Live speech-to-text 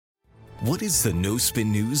What is the No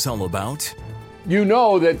Spin News all about? You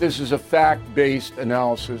know that this is a fact-based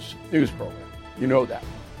analysis news program. You know that.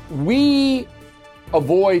 We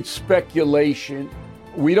avoid speculation.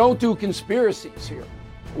 We don't do conspiracies here.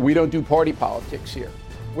 We don't do party politics here.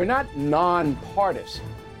 We're not nonpartisan.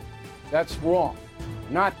 That's wrong.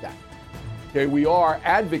 Not that. Okay, we are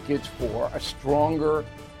advocates for a stronger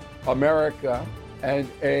America and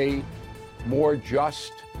a more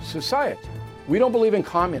just society. We don't believe in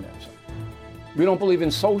communism. We don't believe in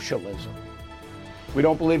socialism. We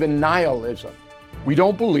don't believe in nihilism. We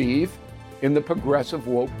don't believe in the progressive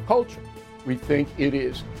woke culture. We think it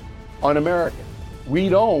is un-American. We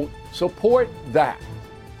don't support that.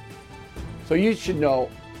 So you should know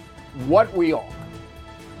what we are,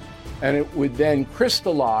 and it would then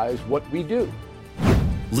crystallize what we do.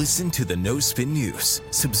 Listen to the No Spin News.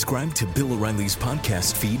 Subscribe to Bill O'Reilly's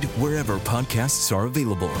podcast feed wherever podcasts are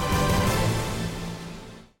available.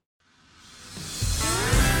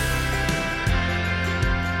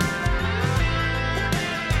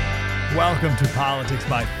 Welcome to Politics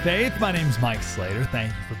by Faith. My name's Mike Slater.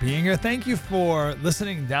 Thank you for being here. Thank you for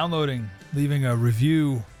listening, downloading, leaving a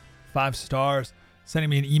review, 5 stars, sending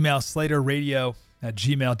me an email,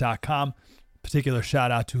 slaterradio@gmail.com. Particular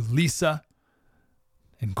shout out to Lisa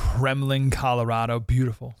in Kremlin, Colorado.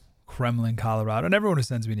 Beautiful Kremlin, Colorado. And everyone who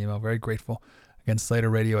sends me an email, very grateful. Again,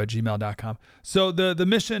 slaterradio@gmail.com. So the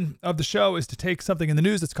mission of the show is to take something in the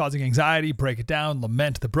news that's causing anxiety, break it down,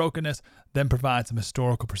 lament the brokenness, then provide some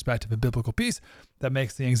historical perspective and biblical peace that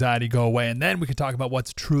makes the anxiety go away. And then we can talk about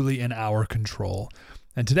what's truly in our control.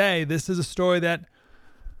 And today, this is a story that,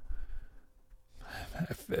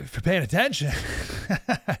 if you're paying attention,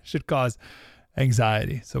 should cause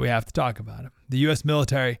anxiety. So we have to talk about it. The U.S.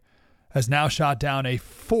 military has now shot down a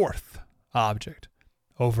 4th object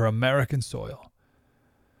over American soil.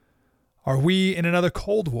 Are we in another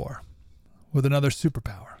Cold War with another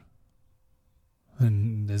superpower?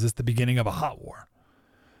 And is this the beginning of a hot war?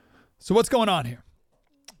 So what's going on here?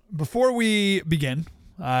 Before we begin,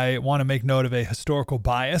 I want to make note of a historical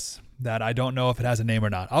bias that I don't know if it has a name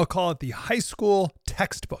or not. I'll call it the high school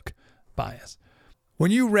textbook bias.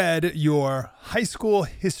 When you read your high school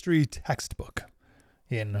history textbook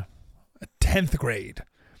in 10th grade,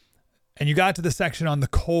 and you got to the section on the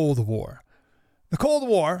Cold War, the Cold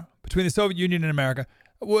War between the Soviet Union and America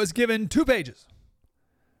was given 2 pages.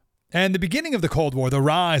 And the beginning of the Cold War, the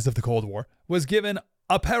rise of the Cold War, was given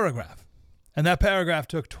a paragraph. And that paragraph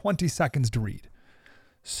took 20 seconds to read.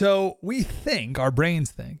 So we think, our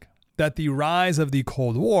brains think, that the rise of the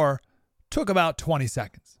Cold War took about 20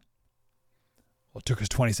 seconds. Well, it took us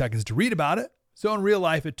 20 seconds to read about it. So in real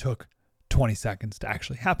life, it took 20 seconds to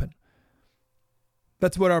actually happen.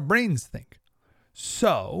 That's what our brains think.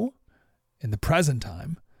 So in the present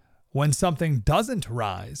time, when something doesn't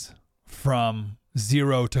rise from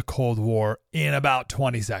zero to Cold War in about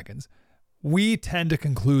 20 seconds, we tend to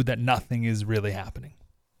conclude that nothing is really happening.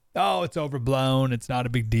 Oh, it's overblown. It's not a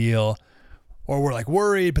big deal. Or we're like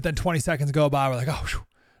worried, but then 20 seconds go by. We're like, oh,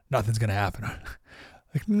 nothing's going to happen.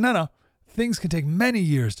 Like, no. Things can take many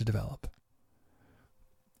years to develop.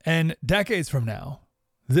 And decades from now,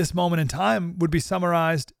 this moment in time would be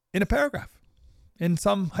summarized in a paragraph in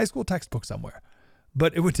some high school textbook somewhere.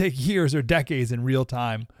 But it would take years or decades in real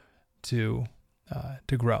time to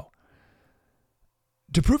grow.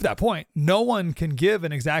 To prove that point, no one can give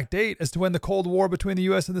an exact date as to when the Cold War between the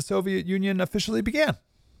U.S. and the Soviet Union officially began.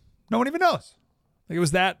 No one even knows. Like, it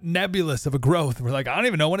was that nebulous of a growth. We're like, I don't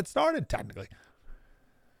even know when it started, technically.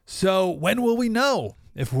 So when will we know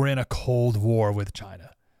if we're in a Cold War with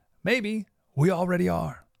China? Maybe we already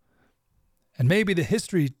are. And maybe the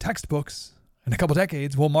history textbooks in a couple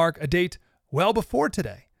decades will mark a date well before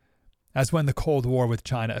today as when the Cold War with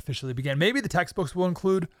China officially began. Maybe the textbooks will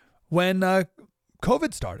include when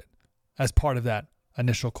COVID started as part of that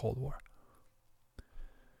initial Cold War.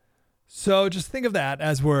 So just think of that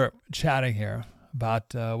as we're chatting here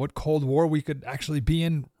about what Cold War we could actually be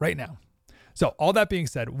in right now. So all that being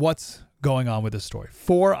said, what's going on with this story?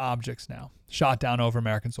 4 objects now shot down over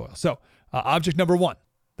American soil. So object number 1,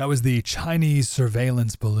 that was the Chinese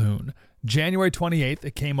surveillance balloon. January 28th,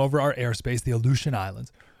 it came over our airspace, the Aleutian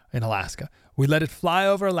Islands in Alaska. We let it fly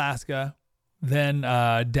over Alaska, then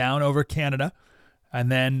down over Canada,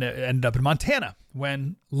 and then ended up in Montana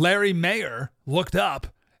when Larry Mayer looked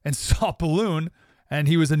up and saw a balloon, and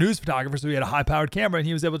he was a news photographer, so he had a high-powered camera, and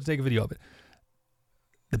he was able to take a video of it.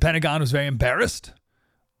 The Pentagon was very embarrassed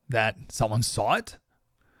that someone saw it.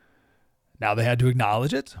 Now they had to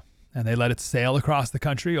acknowledge it, and they let it sail across the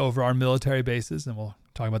country over our military bases, and we'll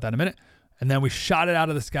talk about that in a minute. And then we shot it out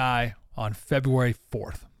of the sky on February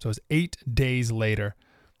 4th. So it was 8 days later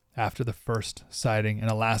after the first sighting in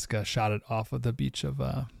Alaska shot it off of the beach of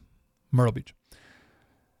Myrtle Beach.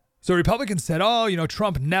 So Republicans said,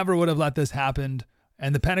 Trump never would have let this happen.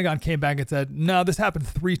 And the Pentagon came back and said, no, this happened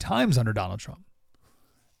 3 times under Donald Trump.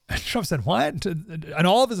 And Trump said, what? And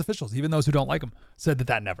all of his officials, even those who don't like him, said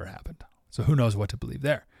that never happened. So who knows what to believe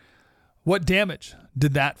there. What damage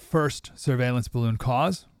did that first surveillance balloon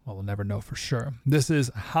cause? Well, we'll never know for sure. This is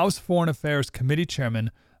House Foreign Affairs Committee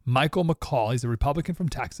Chairman Michael McCaul. He's a Republican from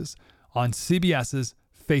Texas on CBS's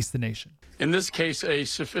Face the Nation. In this case, a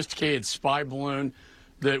sophisticated spy balloon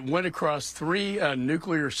that went across 3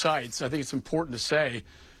 nuclear sites. I think it's important to say,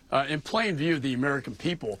 in plain view of the American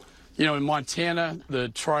people. In Montana, the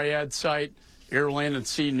Triad site, air, land, and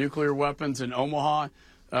sea nuclear weapons. In Omaha,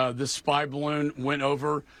 this spy balloon went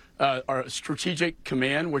over our Strategic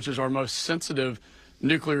Command, which is our most sensitive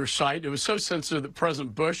nuclear site. It was so sensitive that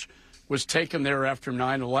President Bush was taken there after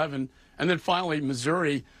 9/11. And then finally,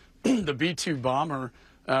 Missouri, the B-2 bomber,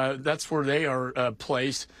 that's where they are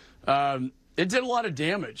placed. It did a lot of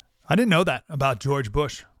damage. I didn't know that about George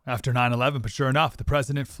Bush after 9/11, but sure enough, the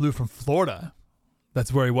president flew from Florida.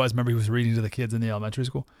 That's where he was. Remember, he was reading to the kids in the elementary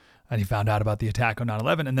school, and he found out about the attack on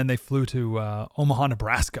 9/11, and then they flew to Omaha,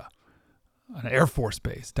 Nebraska, an Air Force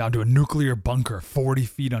base, down to a nuclear bunker 40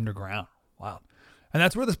 feet underground. Wow. And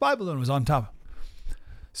that's where the spy balloon was on top.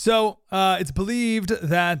 So it's believed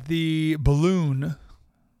that a balloon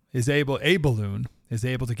is able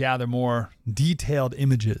to gather more detailed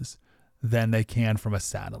images than they can from a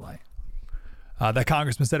satellite. That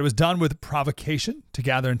congressman said it was done with provocation to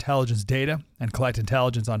gather intelligence data and collect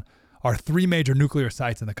intelligence on our 3 major nuclear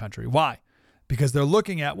sites in the country. Why? Because they're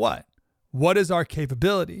looking at what? What is our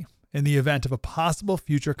capability in the event of a possible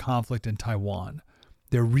future conflict in Taiwan?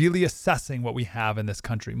 They're really assessing what we have in this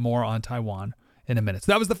country. More on Taiwan in a minute.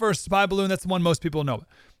 So that was the first spy balloon. That's the one most people know.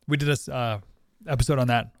 We did a episode on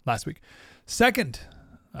that last week. Second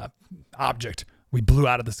object we blew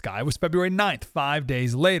out of the sky was February 9th, 5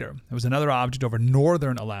 days later. There was another object over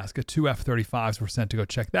northern Alaska. 2 F-35s were sent to go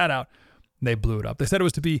check that out. They blew it up. They said it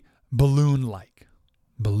was to be balloon-like.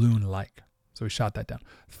 Balloon-like. So we shot that down.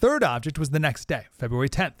 Third object was the next day, February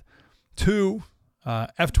 10th. 2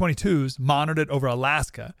 F-22s monitored over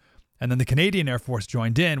Alaska, and then the Canadian Air Force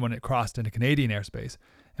joined in when it crossed into Canadian airspace,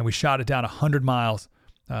 and we shot it down 100 miles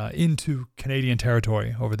into Canadian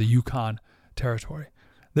territory over the Yukon territory.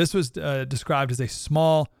 This was described as a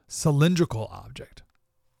small cylindrical object.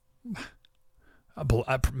 Not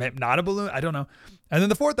a balloon, I don't know. And then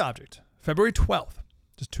the fourth object, February 12th,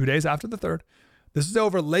 just 2 days after the third. This is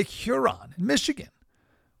over Lake Huron in Michigan.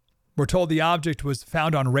 We're told the object was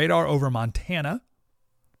found on radar over Montana.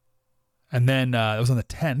 And then it was on the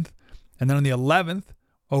 10th. And then on the 11th,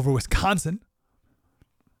 over Wisconsin.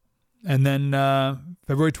 And then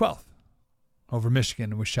February 12th, over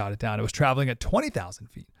Michigan, and we shot it down. It was traveling at 20,000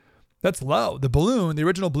 feet. That's low. The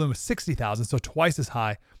original balloon was 60,000, so twice as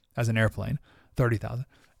high as an airplane, 30,000.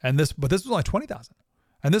 But this was only 20,000.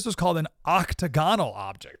 And this was called an octagonal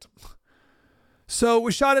object. So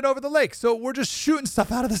we shot it over the lake. So we're just shooting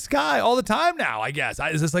stuff out of the sky all the time now, I guess.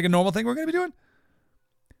 Is this like a normal thing we're going to be doing?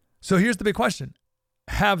 So here's the big question.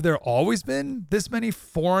 Have there always been this many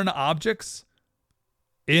foreign objects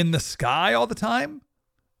in the sky all the time?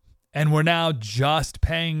 And we're now just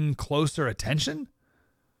paying closer attention?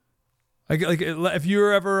 Like if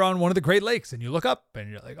you're ever on one of the Great Lakes and you look up and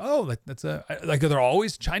you're like, oh, are there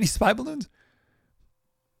always Chinese spy balloons?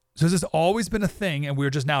 So has this always been a thing and we're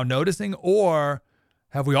just now noticing, or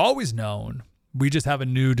have we always known? We just have a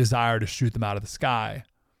new desire to shoot them out of the sky.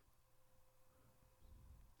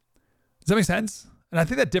 Does that make sense? And I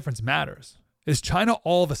think that difference matters. Is China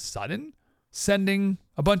all of a sudden sending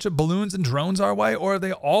a bunch of balloons and drones our way, or have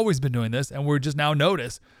they always been doing this and we're just now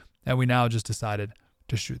notice and we now just decided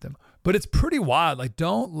to shoot them? But it's pretty wild. Like,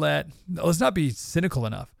 let's not be cynical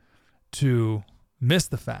enough to miss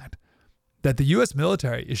the fact that the U.S.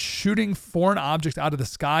 military is shooting foreign objects out of the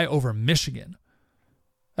sky over Michigan.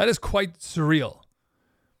 That is quite surreal.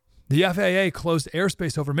 The FAA closed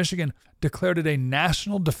airspace over Michigan, declared it a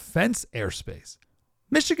national defense airspace.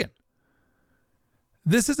 Michigan.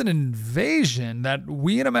 This is an invasion that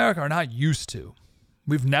we in America are not used to.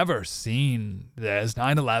 We've never seen this.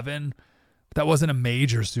 9/11, that wasn't a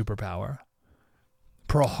major superpower.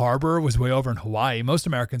 Pearl Harbor was way over in Hawaii. Most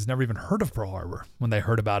Americans never even heard of Pearl Harbor when they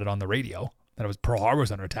heard about it on the radio. That it was Pearl Harbor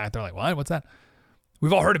was under attack. They're like, what? What's that?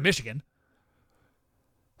 We've all heard of Michigan.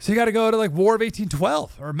 So you got to go to like War of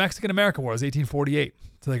 1812 or Mexican-American War. It was 1848.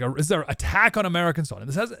 So like, is there an attack on American soil?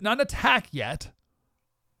 This has not an attack yet,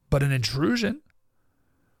 but an intrusion.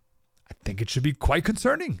 I think it should be quite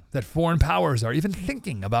concerning that foreign powers are even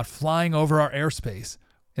thinking about flying over our airspace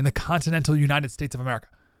in the continental United States of America.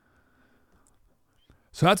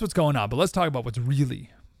 So that's what's going on. But let's talk about what's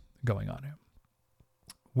really going on here.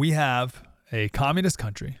 We have a communist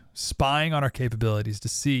country spying on our capabilities to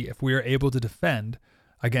see if we are able to defend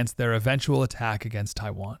against their eventual attack against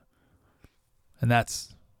Taiwan. And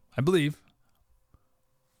that's, I believe,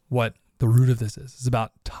 what the root of this is. It's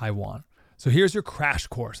about Taiwan. So here's your crash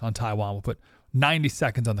course on Taiwan. We'll put 90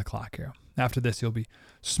 seconds on the clock here. After this, you'll be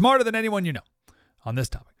smarter than anyone you know on this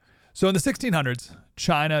topic. So in the 1600s,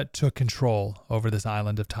 China took control over this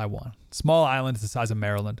island of Taiwan. Small island the size of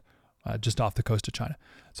Maryland, just off the coast of China.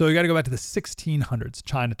 So you got to go back to the 1600s.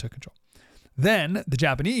 China took control. Then the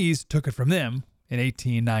Japanese took it from them in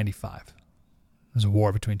 1895. There's a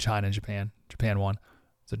war between China and Japan. Japan won.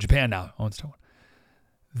 So Japan now owns Taiwan.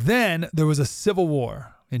 Then there was a civil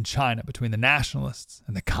war in China between the nationalists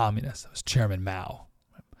and the communists. That was Chairman Mao.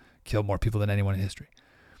 Killed more people than anyone in history.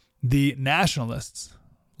 The nationalists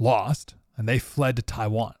lost, and they fled to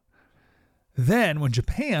Taiwan. Then when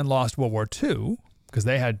Japan lost World War II, because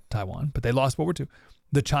they had Taiwan, but they lost World War II,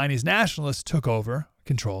 the Chinese nationalists took over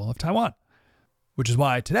control of Taiwan, which is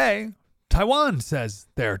why today Taiwan says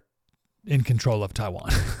they're in control of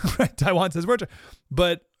Taiwan. Right? Taiwan says we're,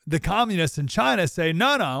 but the communists in China say,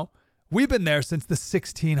 no, we've been there since the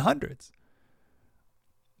 1600s.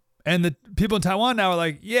 And the people in Taiwan now are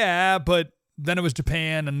like, yeah, but then it was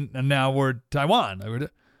Japan and now we're Taiwan.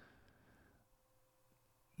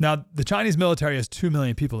 Now, the Chinese military has 2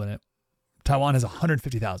 million people in it. Taiwan has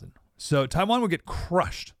 150,000. So Taiwan will get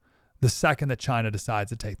crushed the second that China decides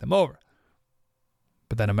to take them over.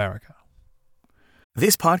 But then America.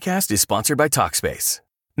 This podcast is sponsored by Talkspace.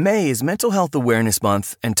 May is Mental Health Awareness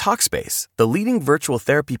Month, and Talkspace, the leading virtual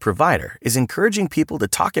therapy provider, is encouraging people to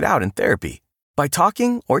talk it out in therapy. By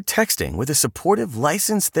talking or texting with a supportive,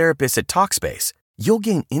 licensed therapist at Talkspace, you'll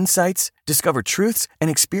gain insights, discover truths, and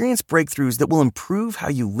experience breakthroughs that will improve how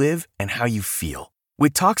you live and how you feel.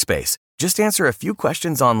 With Talkspace, just answer a few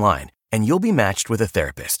questions online, and you'll be matched with a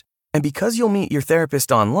therapist. And because you'll meet your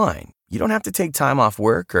therapist online, you don't have to take time off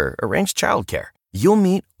work or arrange childcare. You'll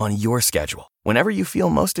meet on your schedule, whenever you feel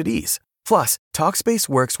most at ease. Plus, Talkspace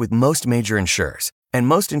works with most major insurers, and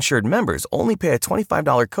most insured members only pay a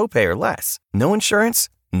 $25 copay or less. No insurance?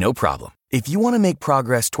 No problem. If you want to make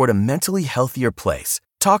progress toward a mentally healthier place,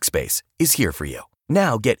 Talkspace is here for you.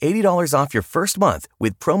 Now get $80 off your first month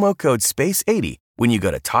with promo code SPACE80 when you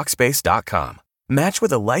go to Talkspace.com. Match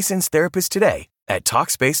with a licensed therapist today at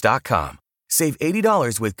Talkspace.com. Save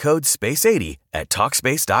 $80 with code SPACE80 at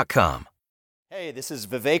Talkspace.com. Hey, this is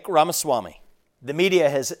Vivek Ramaswamy. The media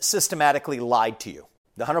has systematically lied to you.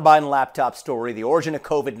 The Hunter Biden laptop story, the origin of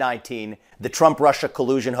COVID-19, the Trump-Russia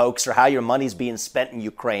collusion hoax, or how your money's being spent in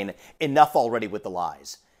Ukraine. Enough already with the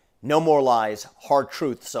lies. No more lies, hard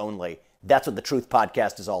truths only. That's what the Truth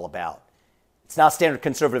Podcast is all about. It's not standard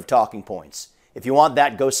conservative talking points. If you want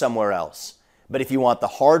that, go somewhere else. But if you want the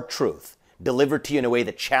hard truth delivered to you in a way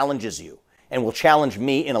that challenges you and will challenge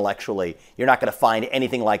me intellectually, you're not going to find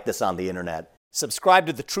anything like this on the internet. Subscribe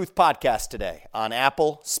to the Truth Podcast today on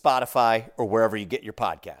Apple, Spotify, or wherever you get your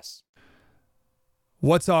podcasts.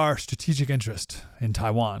 What's our strategic interest in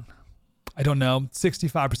Taiwan? I don't know.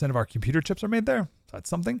 65% of our computer chips are made there. That's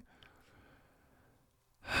something.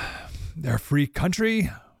 They're a free country,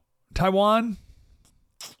 Taiwan.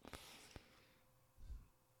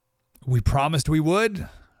 We promised we would.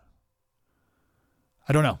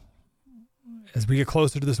 I don't know. As we get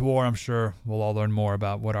closer to this war, I'm sure we'll all learn more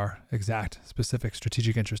about what our exact specific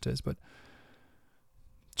strategic interest is. But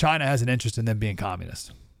China has an interest in them being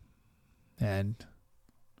communist. And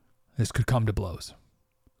this could come to blows.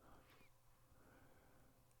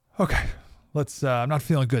 Okay, let's, I'm not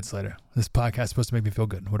feeling good, Slater. This podcast is supposed to make me feel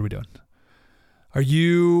good. What are we doing? Are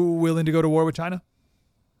you willing to go to war with China?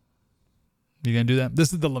 You going to do that?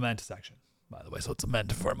 This is the lament section, by the way. So it's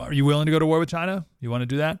lament for him. Are you willing to go to war with China? You want to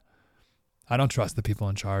do that? I don't trust the people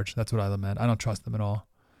in charge. That's what I lament. I don't trust them at all.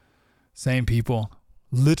 Same people,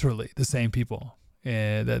 literally the same people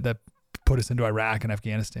that put us into Iraq and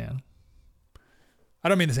Afghanistan. I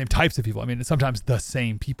don't mean the same types of people. I mean, sometimes the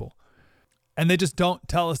same people. And they just don't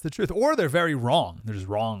tell us the truth. Or they're very wrong. They're just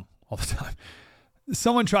wrong all the time.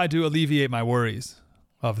 Someone tried to alleviate my worries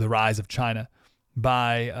of the rise of China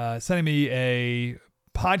by sending me a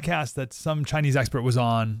podcast that some Chinese expert was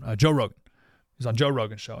on, Joe Rogan. He was on Joe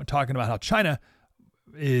Rogan's show and talking about how China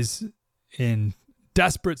is in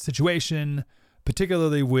desperate situation,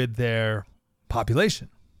 particularly with their population.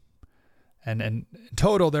 And in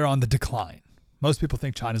total, they're on the decline. Most people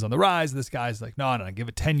think China's on the rise. This guy's like, no, give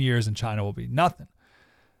it 10 years and China will be nothing.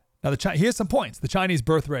 Now, here's some points. The Chinese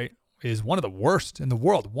birth rate is one of the worst in the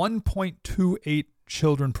world, 1.28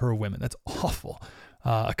 children per woman. That's awful.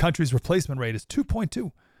 A country's replacement rate is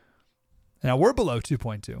 2.2. Now, we're below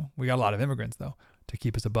 2.2. We got a lot of immigrants, though, to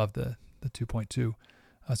keep us above the 2.2.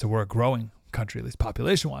 So we're a growing country, at least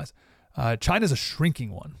population-wise. China's a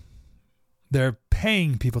shrinking one. They're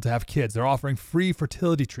paying people to have kids. They're offering free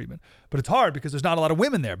fertility treatment. But it's hard because there's not a lot of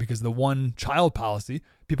women there because of the one-child policy.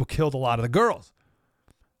 People killed a lot of the girls.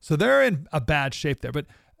 So they're in a bad shape there. But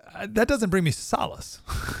that doesn't bring me solace.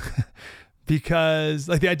 Because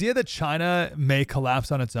like the idea that China may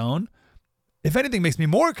collapse on its own, if anything, makes me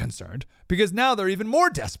more concerned because now they're even more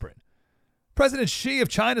desperate. President Xi of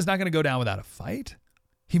China is not going to go down without a fight.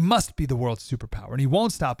 He must be the world's superpower, and he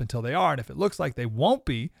won't stop until they are. And if it looks like they won't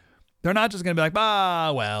be, they're not just going to be like,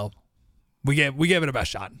 well, we gave it a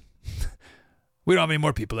best shot. We don't have any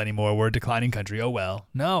more people anymore. We're a declining country. Oh, well.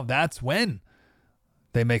 No, that's when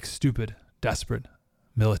they make stupid, desperate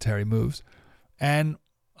military moves. And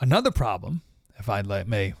another problem, if I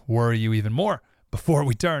may worry you even more before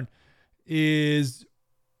we turn, is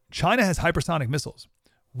China has hypersonic missiles.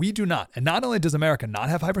 We do not. And not only does America not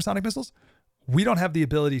have hypersonic missiles, we don't have the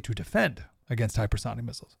ability to defend against hypersonic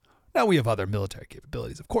missiles. Now, we have other military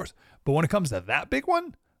capabilities, of course. But when it comes to that big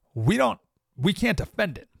one, we can't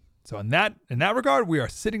defend it. So in that regard, we are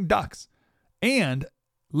sitting ducks. And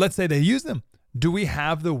let's say they use them. Do we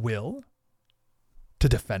have the will to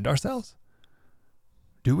defend ourselves?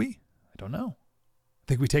 Do we? I don't know. I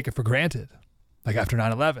think we take it for granted. Like after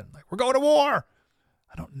 9/11, like we're going to war.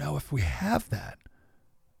 I don't know if we have that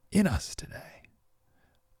in us today.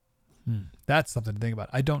 That's something to think about.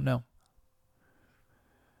 I don't know.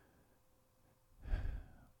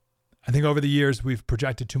 I think over the years, we've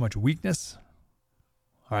projected too much weakness.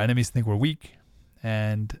 Our enemies think we're weak.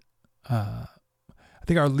 And I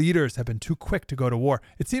think our leaders have been too quick to go to war.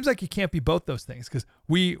 It seems like you can't be both those things because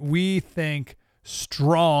we think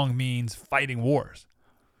strong means fighting wars.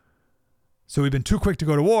 So we've been too quick to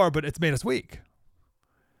go to war, but it's made us weak.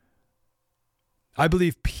 I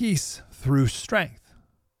believe peace through strength.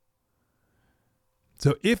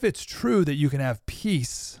 So if it's true that you can have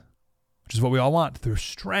peace, which is what we all want, through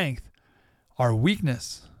strength, our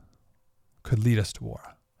weakness could lead us to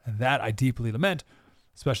war. And that I deeply lament,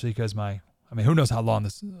 especially because who knows how long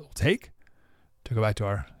this will take to go back to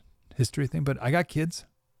our history thing, but I got kids.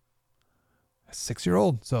 A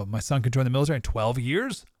 6-year-old, so my son could join the military in 12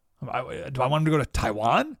 years. Do I want him to go to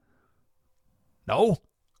Taiwan? No.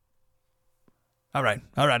 All right.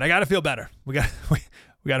 I got to feel better. We got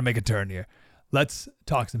to make a turn here. Let's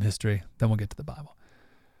talk some history, then we'll get to the Bible.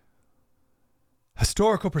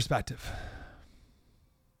 Historical perspective.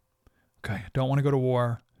 Okay, I don't want to go to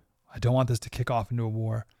war. I don't want this to kick off into a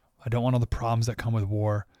war. I don't want all the problems that come with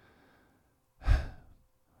war.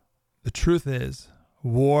 The truth is,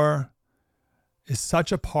 war is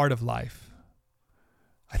such a part of life.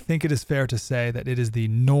 I think it is fair to say that it is the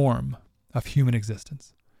norm of human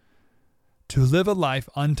existence. To live a life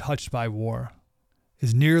untouched by war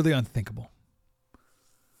is nearly unthinkable.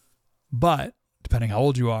 But, depending how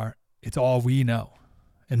old you are, it's all we know.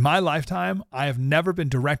 In my lifetime, I have never been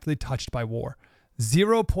directly touched by war.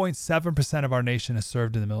 0.7% of our nation has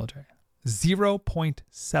served in the military.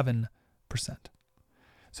 0.7%.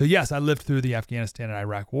 So yes, I lived through the Afghanistan and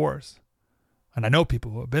Iraq wars. And I know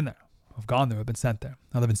people who have been there, who have gone there, who have been sent there.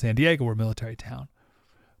 I live in San Diego, we're a military town.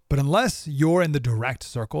 But unless you're in the direct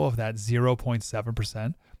circle of that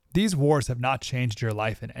 0.7%, these wars have not changed your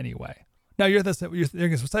life in any way. Now you're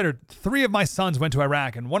thinking, Slider, 3 of my sons went to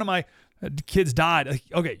Iraq and one of my kids died.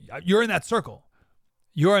 Okay, you're in that circle.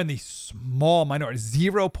 You're in the small minority,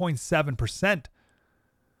 0.7%.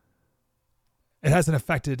 It hasn't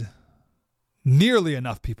affected nearly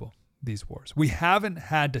enough people, these wars. We haven't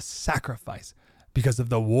had to sacrifice because of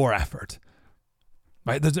the war effort,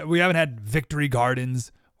 right? We haven't had victory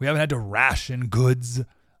gardens. We haven't had to ration goods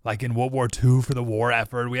like in World War II for the war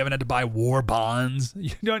effort. We haven't had to buy war bonds.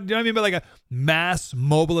 You know what I mean? But like a mass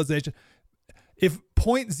mobilization. If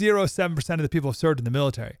 0.07% of the people have served in the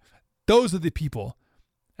military, those are the people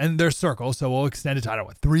and their circle. So we'll extend it to,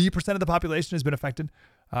 3% of the population has been affected.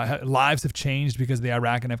 Lives have changed because of the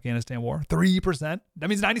Iraq and Afghanistan war. 3%. That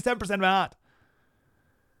means 97% not.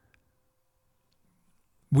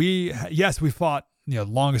 We fought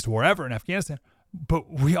longest war ever in Afghanistan, but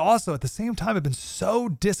we also at the same time have been so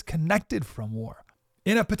disconnected from war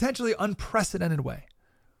in a potentially unprecedented way.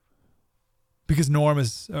 Because war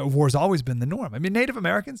has always been the norm. I mean, Native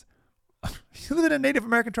Americans, you live in a Native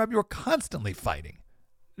American tribe, you were constantly fighting.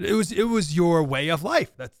 It was your way of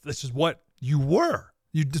life. That's just what you were.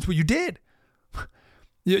 That's what you did.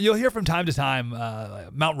 You'll hear from time to time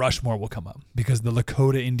Mount Rushmore will come up because the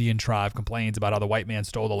Lakota Indian tribe complains about how the white man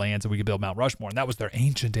stole the land so we could build Mount Rushmore, and that was their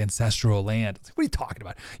ancient ancestral land. It's like, what are you talking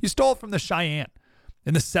about? You stole it from the Cheyenne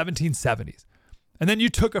in the 1770s, and then you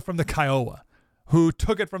took it from the Kiowa, who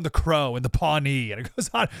took it from the Crow and the Pawnee, and it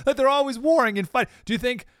goes on. Like they're always warring and fighting. Do you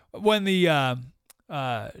think when the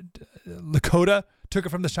Lakota took it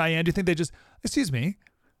from the Cheyenne, do you think they just, excuse me,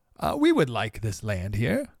 we would like this land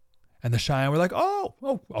here? And the Cheyenne were like, oh,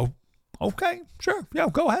 okay, sure, yeah,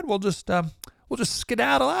 go ahead. We'll just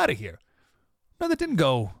skedaddle out of here. No, that didn't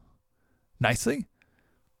go nicely.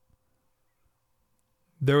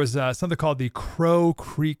 There was something called the Crow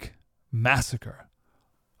Creek Massacre.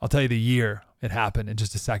 I'll tell you the year it happened in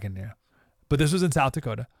just a second here. But this was in South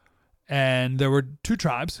Dakota. And there were two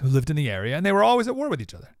tribes who lived in the area, and they were always at war with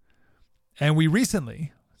each other. And we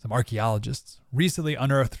recently, some archaeologists,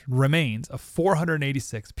 unearthed remains of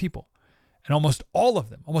 486 people. And almost all of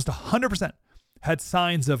them, almost 100%, had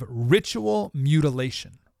signs of ritual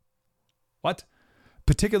mutilation. What?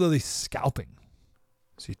 Particularly scalping.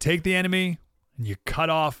 So you take the enemy and you cut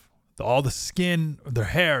off all the skin of their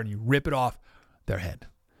hair and you rip it off their head.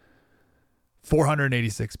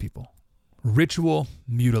 486 people. Ritual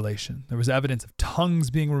mutilation. There was evidence of tongues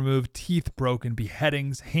being removed, teeth broken,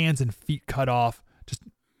 beheadings, hands and feet cut off. Just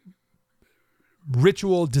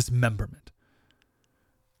ritual dismemberment.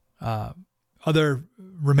 Other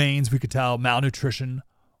remains, we could tell, malnutrition,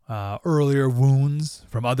 earlier wounds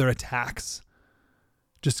from other attacks.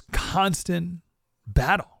 Just constant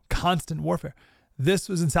battle, constant warfare. This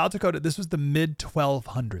was in South Dakota. This was the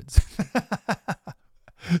mid-1200s.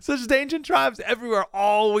 Such ancient tribes everywhere,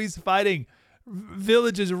 always fighting.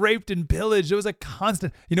 Villages raped and pillaged. It was a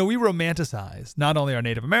constant. We romanticize not only our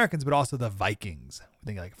Native Americans, but also the Vikings. We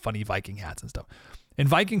think like funny Viking hats and stuff. In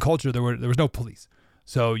Viking culture, there was no police.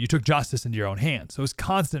 So you took justice into your own hands. So it was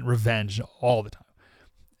constant revenge all the time.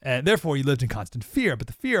 And therefore, you lived in constant fear, but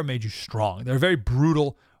the fear made you strong. They were very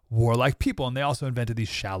brutal, warlike people, and they also invented these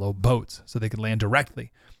shallow boats so they could land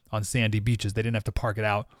directly on sandy beaches. They didn't have to park it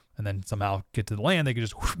out and then somehow get to the land. They could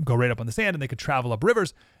just go right up on the sand, and they could travel up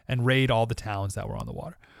rivers and raid all the towns that were on the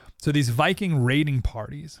water. So these Viking raiding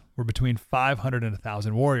parties were between 500 and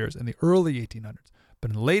 1,000 warriors in the early 1800s. But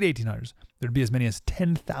in the late 1800s, there'd be as many as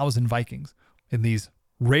 10,000 Vikings in these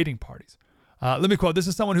raiding parties. Let me quote. This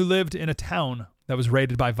is someone who lived in a town that was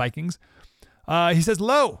raided by Vikings. He says,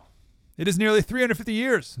 "Lo, it is nearly 350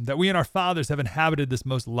 years that we and our fathers have inhabited this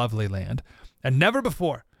most lovely land, and never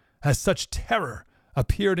before has such terror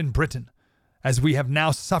appeared in Britain as we have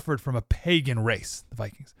now suffered from a pagan race," the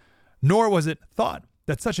Vikings. "Nor was it thought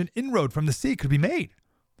that such an inroad from the sea could be made."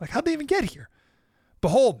 Like, how'd they even get here?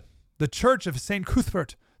 "Behold, the church of St.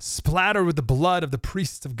 Cuthbert, splattered with the blood of the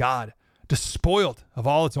priests of God, despoiled of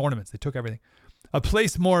all its ornaments." They took everything. "A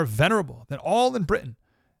place more venerable than all in Britain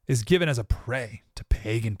is given as a prey to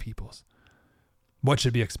pagan peoples. What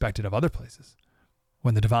should be expected of other places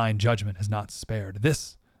when the divine judgment has not spared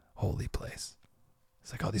this holy place?"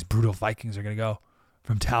 It's like, oh, these brutal Vikings are going to go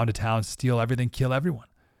from town to town, steal everything, kill everyone.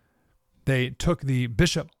 They took the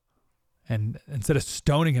bishop, and instead of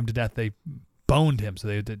stoning him to death, they boned him. So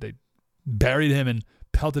they buried him and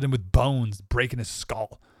pelted him with bones, breaking his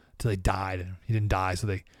skull until he died. And he didn't die, so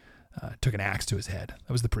they took an axe to his head.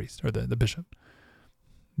 That was the priest, or the bishop.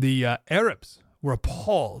 The Arabs were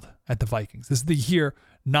appalled at the Vikings. This is the year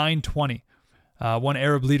 920. One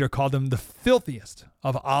Arab leader called them the filthiest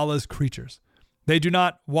of Allah's creatures. They do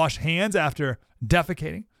not wash hands after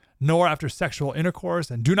defecating, nor after sexual intercourse,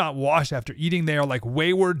 and do not wash after eating. They are like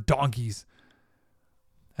wayward donkeys.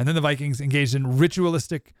 And then the Vikings engaged in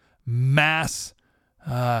ritualistic mass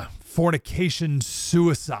fornication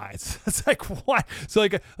suicides. It's like, what? So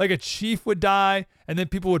like a chief would die, and then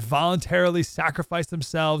people would voluntarily sacrifice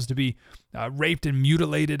themselves to be raped and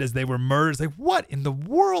mutilated as they were murdered. It's like, what in the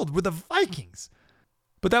world were the Vikings?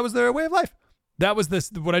 But that was their way of life. That was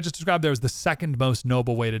what I just described there was the second most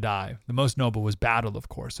noble way to die. The most noble was battle, of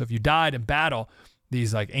course. So if you died in battle,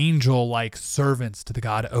 these like angel-like servants to the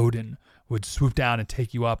god Odin would swoop down and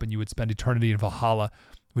take you up, and you would spend eternity in Valhalla,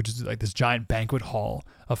 which is like this giant banquet hall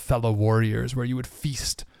of fellow warriors where you would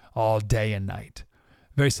feast all day and night.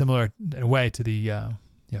 Very similar in a way to the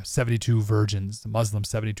 72 virgins, the Muslim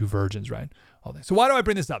 72 virgins, right? All that. So why do I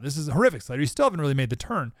bring this up? This is horrific, Slater. You still haven't really made the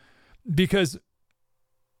turn, because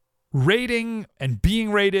raiding and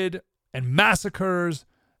being raided and massacres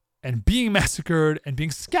and being massacred and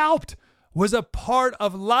being scalped was a part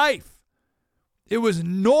of life. It was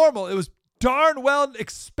normal. It was darn well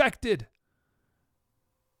expected.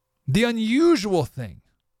 The unusual thing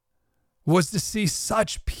was to see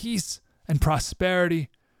such peace and prosperity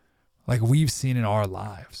like we've seen in our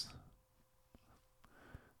lives.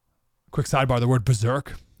 Quick sidebar, the word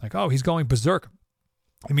berserk, like, oh, he's going berserk.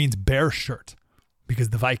 It means bear shirt, because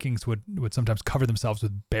the Vikings would sometimes cover themselves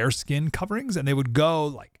with bear skin coverings, and they would go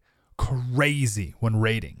like crazy when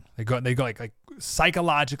raiding. They go like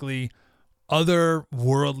psychologically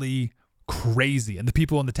otherworldly crazy. And the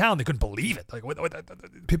people in the town, they couldn't believe it. Like,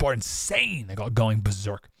 people are insane. They go going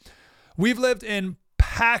berserk. We've lived in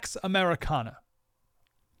Pax Americana.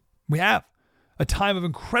 We have a time of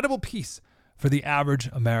incredible peace for the average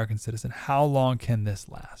American citizen. How long can this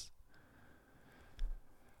last?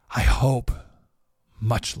 I hope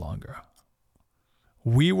much longer.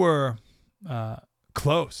 We were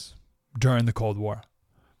close during the Cold War.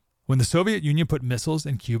 When the Soviet Union put missiles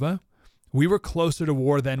in Cuba, we were closer to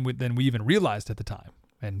war than we even realized at the time.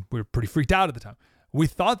 And we were pretty freaked out at the time. We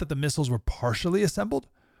thought that the missiles were partially assembled.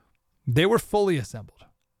 They were fully assembled.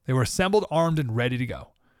 They were assembled, armed, and ready to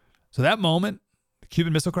go. So that moment, the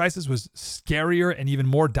Cuban Missile Crisis was scarier and even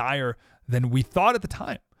more dire than we thought at the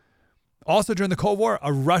time. Also, during the Cold War,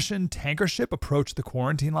 a Russian tanker ship approached the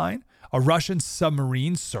quarantine line. A Russian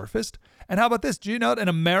submarine surfaced. And how about this? Do you know that an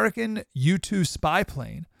American U-2 spy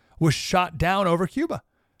plane was shot down over Cuba?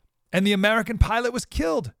 And the American pilot was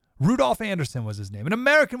killed. Rudolph Anderson was his name. An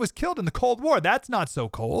American was killed in the Cold War. That's not so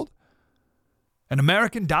cold. An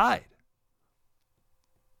American died.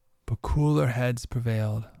 But cooler heads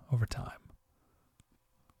prevailed over time.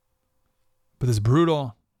 But this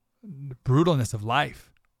brutalness of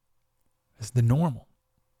life is the normal.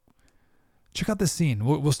 Check out this scene.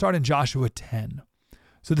 We'll start in Joshua 10.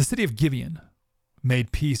 So the city of Gibeon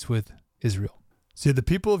made peace with Israel. So the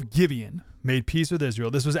people of Gibeon made peace with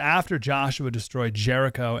Israel. This was after Joshua destroyed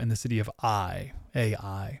Jericho and the city of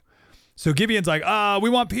Ai. So Gibeon's like, we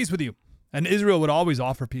want peace with you. And Israel would always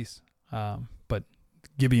offer peace. But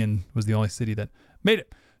Gibeon was the only city that made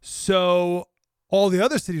it. So all the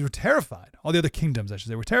other cities were terrified. All the other kingdoms, I should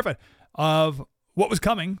say, were terrified of what was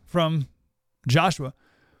coming from Joshua.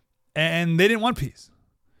 And they didn't want peace.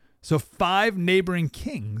 So 5 neighboring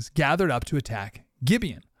kings gathered up to attack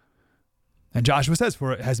Gibeon. And Joshua says,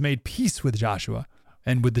 for it has made peace with Joshua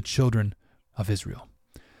and with the children of Israel.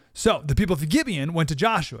 So the people of Gibeon went to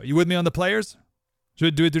Joshua. You with me on the players? Should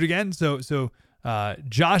we do it again? So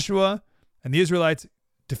Joshua and the Israelites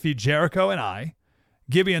defeat Jericho and Ai.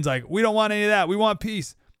 Gibeon's like, we don't want any of that. We want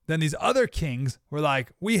peace. Then these other kings were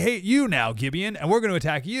like, we hate you now, Gibeon, and we're going to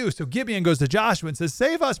attack you. So Gibeon goes to Joshua and says,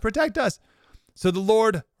 save us, protect us. So the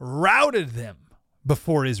Lord routed them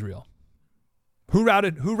before Israel. Who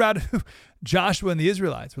routed? Joshua and the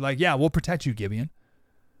Israelites were like, yeah, we'll protect you, Gibeon.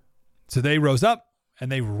 So they rose up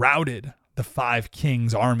and they routed the 5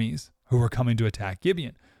 kings' armies who were coming to attack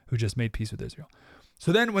Gibeon, who just made peace with Israel.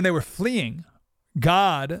 So then when they were fleeing,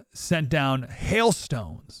 God sent down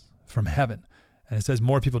hailstones from heaven. And it says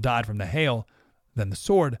more people died from the hail than the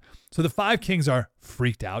sword. So the 5 kings are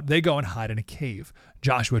freaked out. They go and hide in a cave.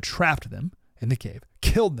 Joshua trapped them in the cave,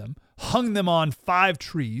 killed them, hung them on 5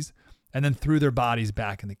 trees, and then threw their bodies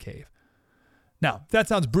back in the cave. Now, if that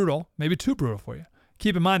sounds brutal, maybe too brutal for you.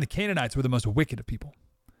 Keep in mind the Canaanites were the most wicked of people.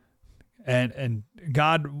 And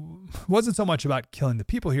God wasn't so much about killing the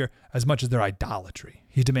people here as much as their idolatry.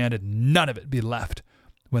 He demanded none of it be left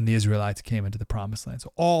when the Israelites came into the promised land.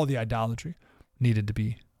 So all the idolatry needed to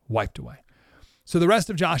be wiped away. So the rest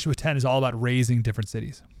of Joshua 10 is all about raising different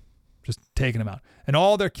cities, just taking them out. And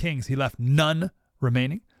all their kings, he left none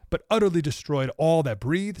remaining, but utterly destroyed all that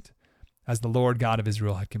breathed, as the Lord God of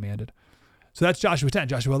Israel had commanded. So that's Joshua 10.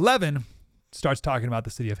 Joshua 11 starts talking about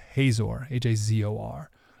the city of Hazor,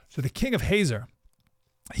 H-A-Z-O-R. So the king of Hazor,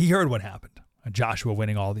 he heard what happened. Joshua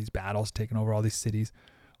winning all these battles, taking over all these cities.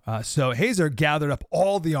 So Hazor gathered up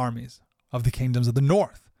all the armies of the kingdoms of the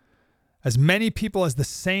north, as many people as the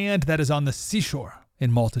sand that is on the seashore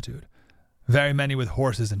in multitude, very many with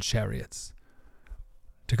horses and chariots,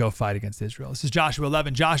 to go fight against Israel. This is Joshua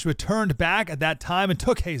 11. Joshua turned back at that time and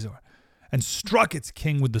took Hazor and struck its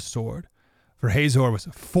king with the sword, for Hazor was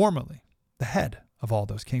formerly the head of all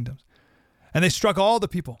those kingdoms. And they struck all the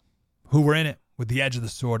people who were in it with the edge of the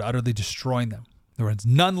sword, utterly destroying them. There was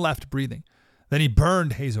none left breathing. Then he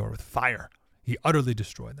burned Hazor with fire. He utterly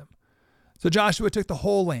destroyed them. So Joshua took the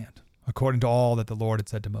whole land, according to all that the Lord had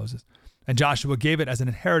said to Moses. And Joshua gave it as an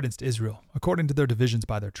inheritance to Israel, according to their divisions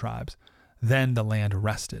by their tribes. Then the land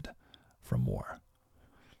rested from war.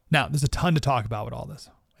 Now, there's a ton to talk about with all this.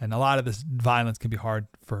 And a lot of this violence can be hard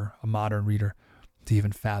for a modern reader to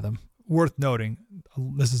even fathom. Worth noting,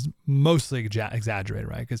 this is mostly exaggerated,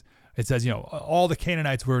 right? Because it says, all the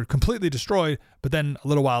Canaanites were completely destroyed, but then a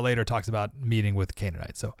little while later it talks about meeting with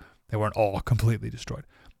Canaanites. So they weren't all completely destroyed.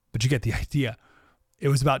 But you get the idea. It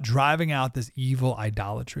was about driving out this evil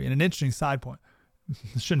idolatry. And an interesting side point,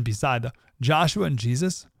 it shouldn't be side though, Joshua and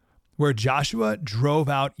Jesus, where Joshua drove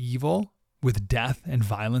out evil with death and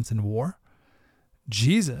violence and war,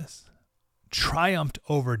 Jesus triumphed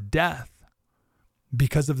over death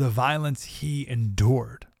because of the violence he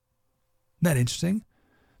endured. Isn't that interesting?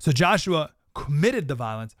 So Joshua committed the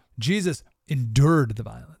violence. Jesus endured the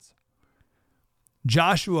violence.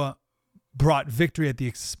 Joshua brought victory at the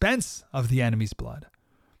expense of the enemy's blood.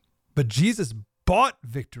 But Jesus bought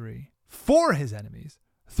victory for his enemies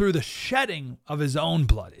through the shedding of his own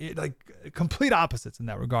blood. Complete opposites in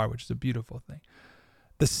that regard, which is a beautiful thing.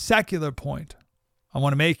 The secular point I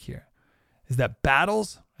want to make here is that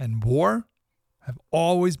battles and war have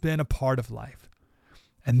always been a part of life.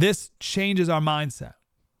 And this changes our mindset.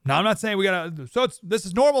 Now, I'm not saying this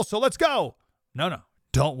is normal, so let's go. No,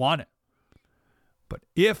 don't want it. But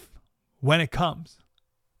when it comes,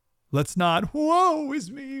 let's not, woe is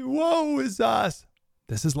me, woe is us.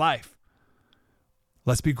 This is life.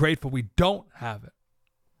 Let's be grateful we don't have it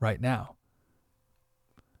right now.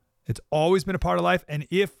 It's always been a part of life. And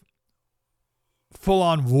if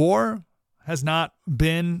full-on war has not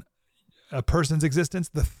been a person's existence,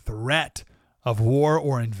 the threat of war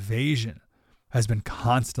or invasion has been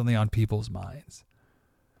constantly on people's minds,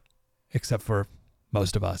 except for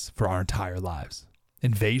most of us for our entire lives.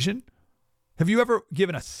 Invasion? Have you ever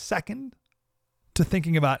given a second to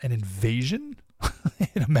thinking about an invasion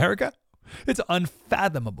in America? It's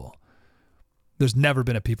unfathomable. There's never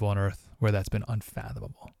been a people on earth where that's been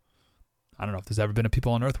unfathomable. I don't know if there's ever been a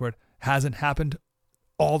people on earth where it hasn't happened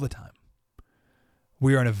all the time.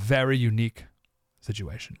 We are in a very unique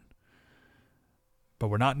situation, but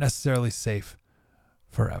we're not necessarily safe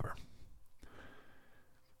forever.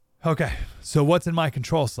 Okay, so what's in my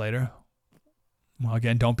control, Slater? Well,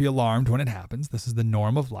 again, don't be alarmed when it happens. This is the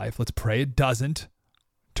norm of life. Let's pray it doesn't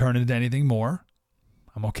turn into anything more.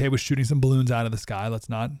 I'm okay with shooting some balloons out of the sky. Let's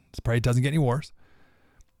pray it doesn't get any worse.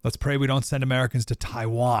 Let's pray we don't send Americans to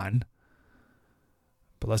Taiwan.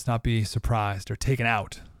 But let's not be surprised or taken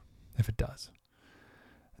out if it does.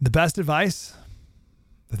 The best advice,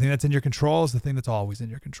 the thing that's in your control, is the thing that's always in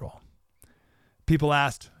your control. People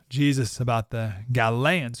asked Jesus about the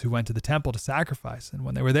Galileans who went to the temple to sacrifice. And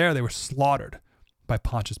when they were there, they were slaughtered by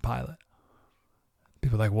Pontius Pilate.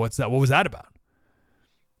 People are like, what's that? What was that about?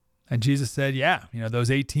 And Jesus said, those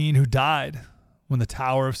 18 who died when the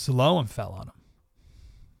Tower of Siloam fell on them.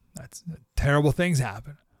 That's terrible things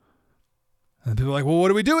happen. And people are like, well, what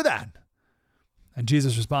do we do with that? And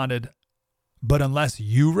Jesus responded, but unless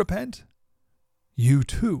you repent, you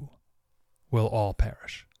too will all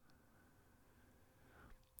perish.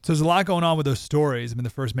 So there's a lot going on with those stories. I mean, the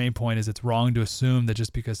first main point is it's wrong to assume that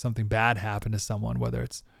just because something bad happened to someone, whether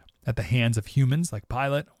it's at the hands of humans like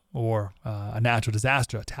Pilate or a natural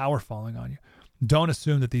disaster, a tower falling on you, don't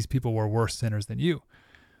assume that these people were worse sinners than you.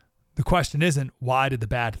 The question isn't, why did the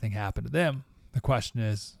bad thing happen to them? The question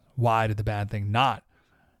is, why did the bad thing not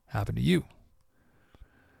happen to you?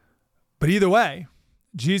 But either way,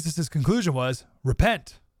 Jesus' conclusion was,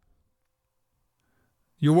 repent.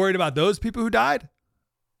 You're worried about those people who died?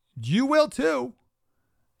 You will too.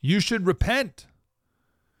 You should repent.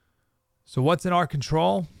 So what's in our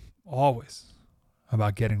control? Always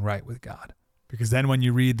about getting right with God. Because then when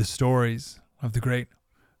you read the stories of the great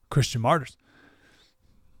Christian martyrs,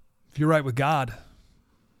 if you're right with God,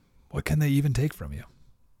 what can they even take from you?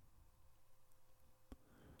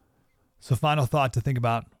 So final thought to think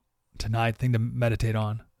about tonight, thing to meditate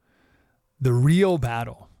on. The real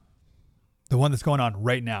battle, the one that's going on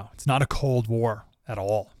right now, it's not a Cold War at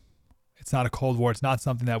all. It's not a Cold War. It's not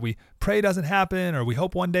something that we pray doesn't happen or we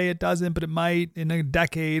hope one day it doesn't, but it might in a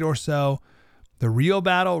decade or so. The real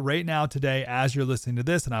battle right now today, as you're listening to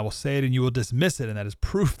this, and I will say it and you will dismiss it, and that is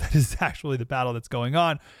proof that is actually the battle that's going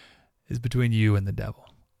on, is between you and the devil.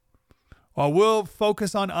 Or we'll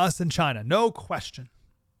focus on us and China. No question.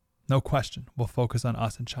 No question. We'll focus on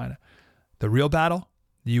us and China. The real battle,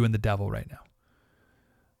 you and the devil right now.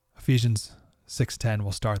 Ephesians 6:10,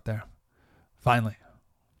 we'll start there. Finally.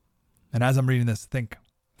 And as I'm reading this, think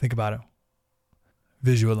about it.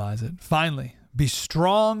 Visualize it. Finally, be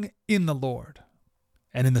strong in the Lord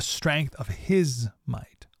and in the strength of his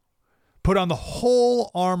might. Put on the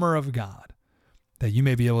whole armor of God, that you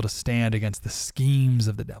may be able to stand against the schemes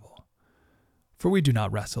of the devil. For we do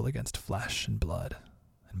not wrestle against flesh and blood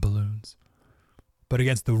and balloons, but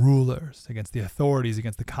against the rulers, against the authorities,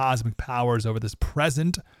 against the cosmic powers over this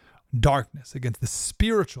present darkness, against the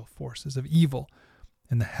spiritual forces of evil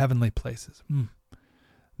in the heavenly places.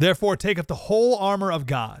 Therefore, take up the whole armor of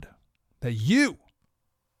God, that you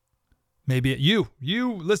may be,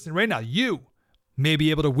 you listen right now, you may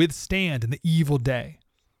be able to withstand in the evil day,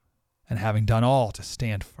 and having done all to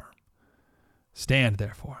stand firm. Stand,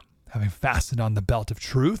 therefore, having fastened on the belt of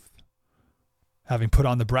truth, having put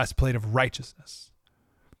on the breastplate of righteousness,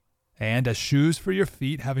 and as shoes for your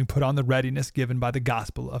feet, having put on the readiness given by the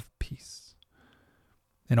gospel of peace.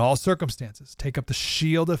 In all circumstances, take up the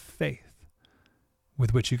shield of faith,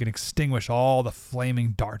 with which you can extinguish all the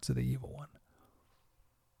flaming darts of the evil one.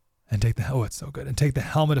 And take the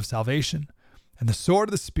helmet of salvation and the sword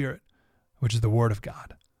of the Spirit, which is the word of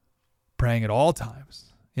God, praying at all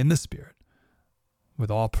times in the Spirit with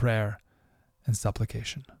all prayer and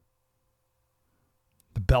supplication.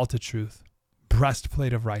 The belt of truth,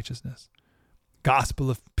 breastplate of righteousness, gospel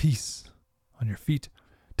of peace on your feet.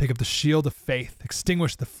 Take up the shield of faith,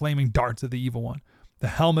 extinguish the flaming darts of the evil one, the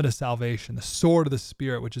helmet of salvation, the sword of the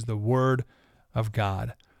Spirit, which is the word of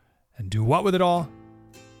God. And do what with it all?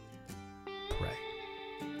 Pray.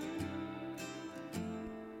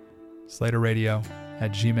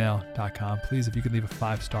 SlaterRadio@gmail.com. Please, if you could leave a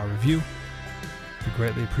 5-star review, we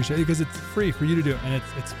greatly appreciate it because it's free for you to do. And it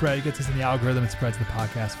gets us in the algorithm. It spreads the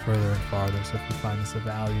podcast further and farther. So if you find this of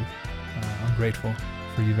value, I'm grateful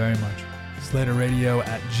for you very much.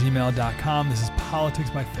 SlaterRadio@gmail.com. This is Politics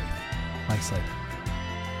by Faith. Mike Slater.